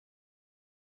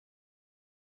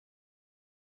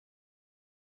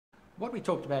What we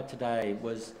talked about today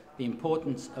was the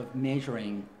importance of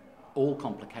measuring all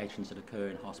complications that occur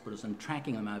in hospitals and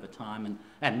tracking them over time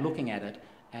and looking at it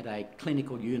at a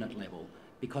clinical unit level,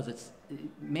 because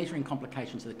measuring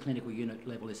complications at the clinical unit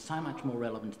level is so much more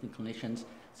relevant to the clinicians,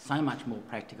 so much more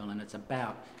practical, and it's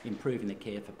about improving the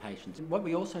care for patients. What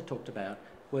we also talked about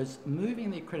was moving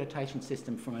the accreditation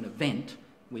system from an event,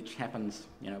 which happens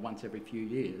once every few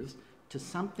years, to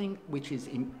something which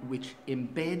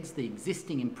embeds the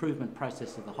existing improvement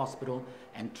process of the hospital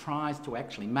and tries to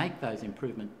actually make those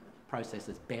improvement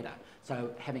processes better.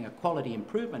 So having a quality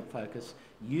improvement focus,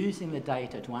 using the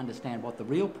data to understand what the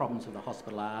real problems of the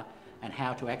hospital are and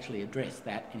how to actually address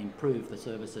that and improve the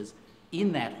services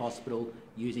in that hospital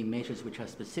using measures which are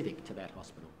specific to that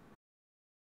hospital.